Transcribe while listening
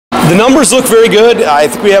The numbers look very good. I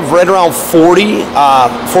think we have right around 40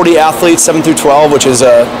 athletes, 7 through 12, which is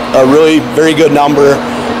a really very good number.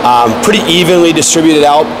 Pretty evenly distributed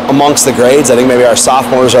out amongst the grades. I think maybe our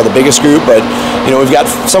sophomores are the biggest group, but we've got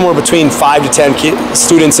somewhere between 5 to 10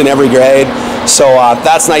 students in every grade. So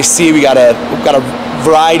that's nice to see. We've got a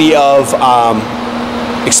variety of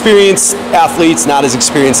experienced athletes, not as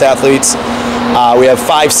experienced athletes. We have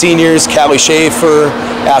 5 seniors: Callie Schaefer,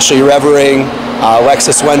 Ashley Revering,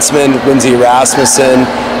 Alexis Wentzman, Lindsay Rasmussen,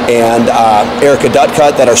 and Erica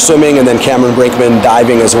Dutcutt that are swimming, and then Cameron Brinkman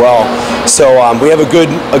diving as well. So we have a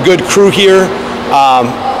good crew here.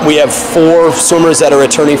 We have 4 swimmers that are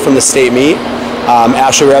returning from the state meet.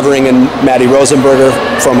 Ashley Revering and Maddie Rosenberger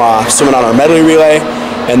from swimming on our medley relay,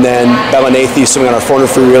 and then Bella Nathy swimming on our 400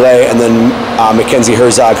 free relay, and then Mackenzie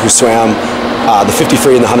Herzog, who swam the 50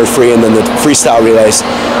 free and the 100 free, and then the freestyle relays.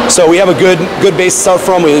 So we have a good base to start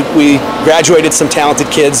from. We graduated some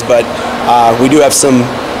talented kids, but we do have some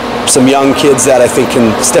young kids that I think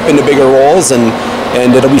can step into bigger roles, and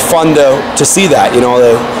it'll be fun to see that.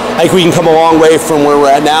 I think we can come a long way from where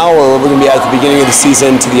we're at now, or we're going to be at the beginning of the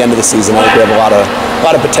season to the end of the season. I think we have a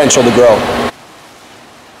lot of potential to grow.